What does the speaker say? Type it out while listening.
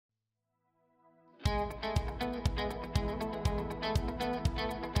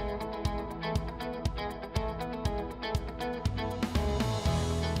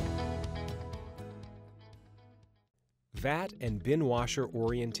Vat and bin washer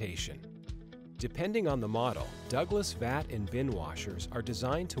orientation. Depending on the model, Douglas vat and bin washers are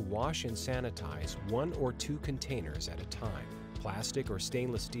designed to wash and sanitize 1 or 2 containers at a time. Plastic or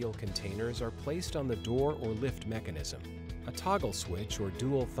stainless steel containers are placed on the door or lift mechanism. A toggle switch or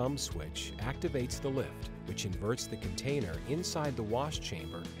dual thumb switch activates the lift, which inverts the container inside the wash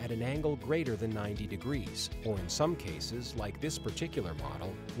chamber at an angle greater than 90 degrees, or in some cases, like this particular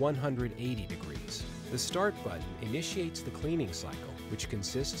model, 180 degrees. The start button initiates the cleaning cycle, which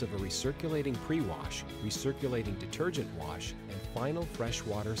consists of a recirculating pre-wash, recirculating detergent wash, and final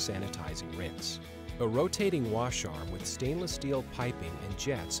freshwater sanitizing rinse. A rotating wash arm with stainless steel piping and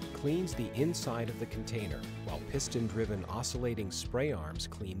jets cleans the inside of the container, while piston-driven oscillating spray arms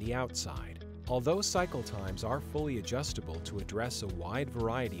clean the outside. Although cycle times are fully adjustable to address a wide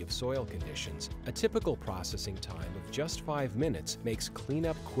variety of soil conditions, a typical processing time of just 5 minutes makes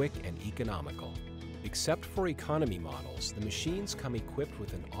cleanup quick and economical. Except for economy models, the machines come equipped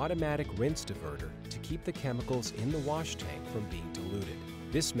with an automatic rinse diverter to keep the chemicals in the wash tank from being diluted.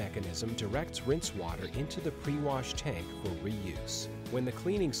 This mechanism directs rinse water into the pre-wash tank for reuse. When the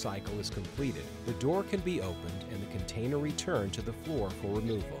cleaning cycle is completed, the door can be opened and the container returned to the floor for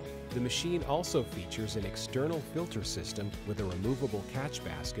removal. The machine also features an external filter system with a removable catch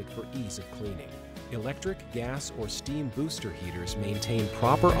basket for ease of cleaning. Electric, gas, or steam booster heaters maintain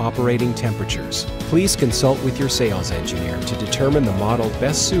proper operating temperatures. Please consult with your sales engineer to determine the model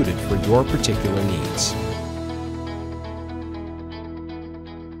best suited for your particular needs.